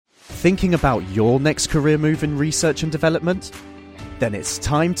Thinking about your next career move in research and development? Then it's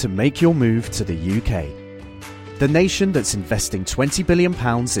time to make your move to the UK. The nation that's investing £20 billion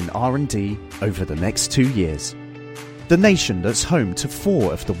in R&D over the next 2 years. The nation that's home to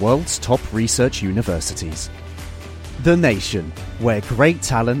 4 of the world's top research universities. The nation where great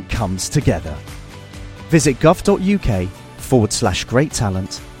talent comes together. Visit gov.uk/great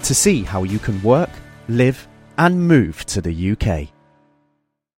talent to see how you can work, live and move to the UK.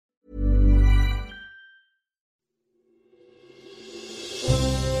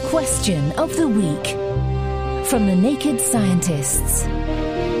 Question of the week from the Naked Scientists.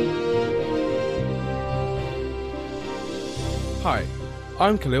 Hi,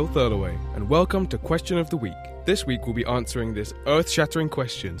 I'm Khalil Thurlaway and welcome to Question of the Week. This week we'll be answering this earth-shattering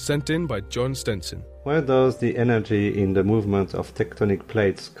question sent in by John Stenson. Where does the energy in the movement of tectonic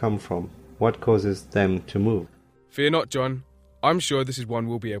plates come from? What causes them to move? Fear not, John. I'm sure this is one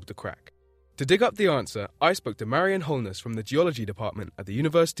we'll be able to crack. To dig up the answer, I spoke to Marion Holness from the Geology Department at the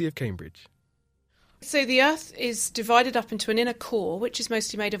University of Cambridge. So the Earth is divided up into an inner core, which is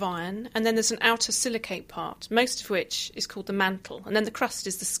mostly made of iron, and then there's an outer silicate part, most of which is called the mantle, and then the crust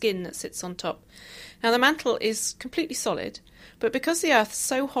is the skin that sits on top. Now the mantle is completely solid, but because the Earth's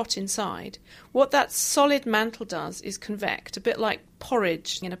so hot inside, what that solid mantle does is convect, a bit like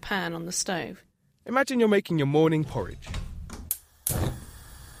porridge in a pan on the stove. Imagine you're making your morning porridge.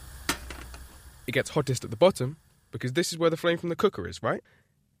 It gets hottest at the bottom, because this is where the flame from the cooker is, right?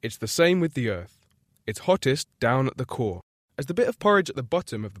 It's the same with the Earth. It's hottest down at the core. As the bit of porridge at the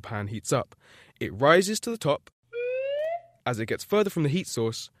bottom of the pan heats up, it rises to the top. As it gets further from the heat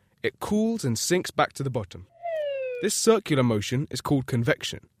source, it cools and sinks back to the bottom. This circular motion is called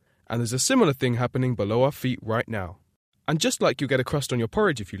convection, and there's a similar thing happening below our feet right now. And just like you get a crust on your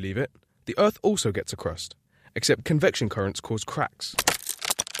porridge if you leave it, the Earth also gets a crust, except convection currents cause cracks.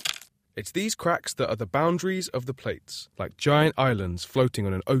 It's these cracks that are the boundaries of the plates, like giant islands floating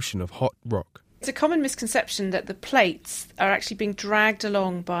on an ocean of hot rock. It's a common misconception that the plates are actually being dragged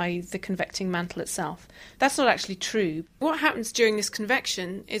along by the convecting mantle itself. That's not actually true. What happens during this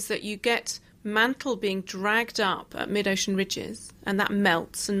convection is that you get mantle being dragged up at mid-ocean ridges, and that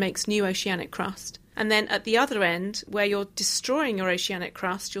melts and makes new oceanic crust. And then at the other end, where you're destroying your oceanic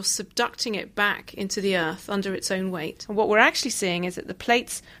crust, you're subducting it back into the Earth under its own weight. And what we're actually seeing is that the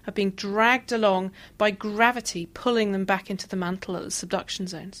plates are being dragged along by gravity, pulling them back into the mantle at the subduction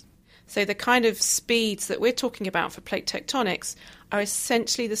zones. So the kind of speeds that we're talking about for plate tectonics are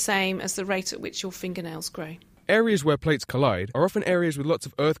essentially the same as the rate at which your fingernails grow. Areas where plates collide are often areas with lots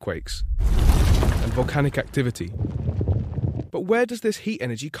of earthquakes and volcanic activity. But where does this heat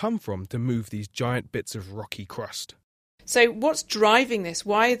energy come from to move these giant bits of rocky crust? So what's driving this?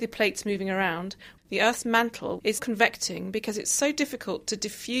 Why are the plates moving around? The Earth's mantle is convecting because it's so difficult to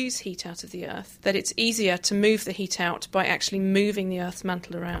diffuse heat out of the Earth that it's easier to move the heat out by actually moving the Earth's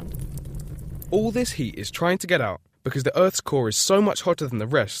mantle around. All this heat is trying to get out because the Earth's core is so much hotter than the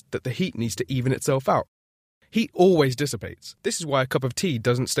rest that the heat needs to even itself out. Heat always dissipates. This is why a cup of tea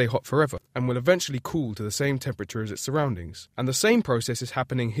doesn't stay hot forever and will eventually cool to the same temperature as its surroundings. And the same process is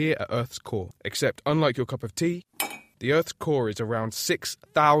happening here at Earth's core, except unlike your cup of tea, the Earth's core is around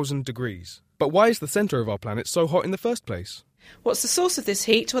 6,000 degrees. But why is the centre of our planet so hot in the first place? What's the source of this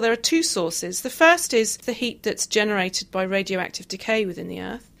heat? Well, there are two sources. The first is the heat that's generated by radioactive decay within the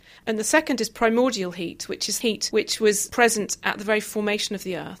Earth. And the second is primordial heat, which is heat which was present at the very formation of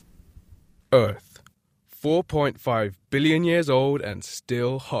the Earth. Earth. 4.5 billion years old and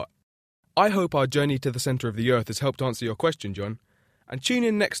still hot. I hope our journey to the centre of the Earth has helped answer your question, John. And tune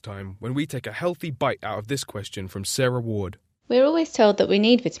in next time when we take a healthy bite out of this question from Sarah Ward. We're always told that we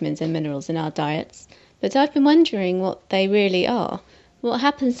need vitamins and minerals in our diets, but I've been wondering what they really are. What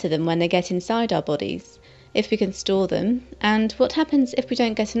happens to them when they get inside our bodies? If we can store them, and what happens if we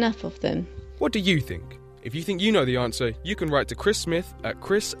don't get enough of them? What do you think? If you think you know the answer, you can write to Chris Smith at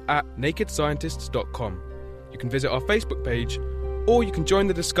chris@nakedscientists.com. You can visit our Facebook page, or you can join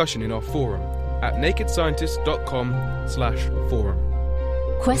the discussion in our forum at nakedscientists.com/forum.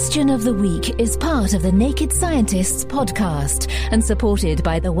 Question of the Week is part of the Naked Scientists podcast and supported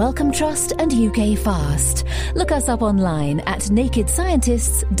by the Wellcome Trust and UK Fast. Look us up online at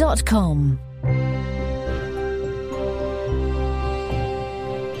nakedscientists.com.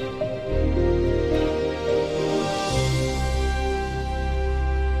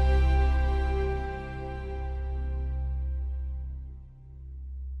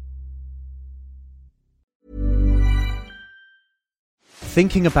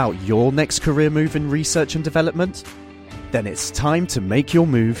 Thinking about your next career move in research and development? Then it's time to make your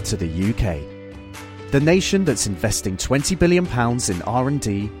move to the UK. The nation that's investing £20 billion in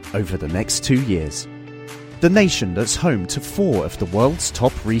R&D over the next 2 years. The nation that's home to 4 of the world's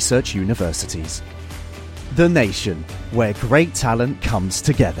top research universities. The nation where great talent comes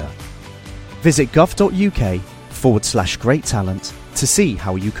together. Visit gov.uk/great talent to see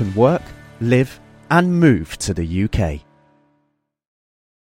how you can work, live and move to the UK.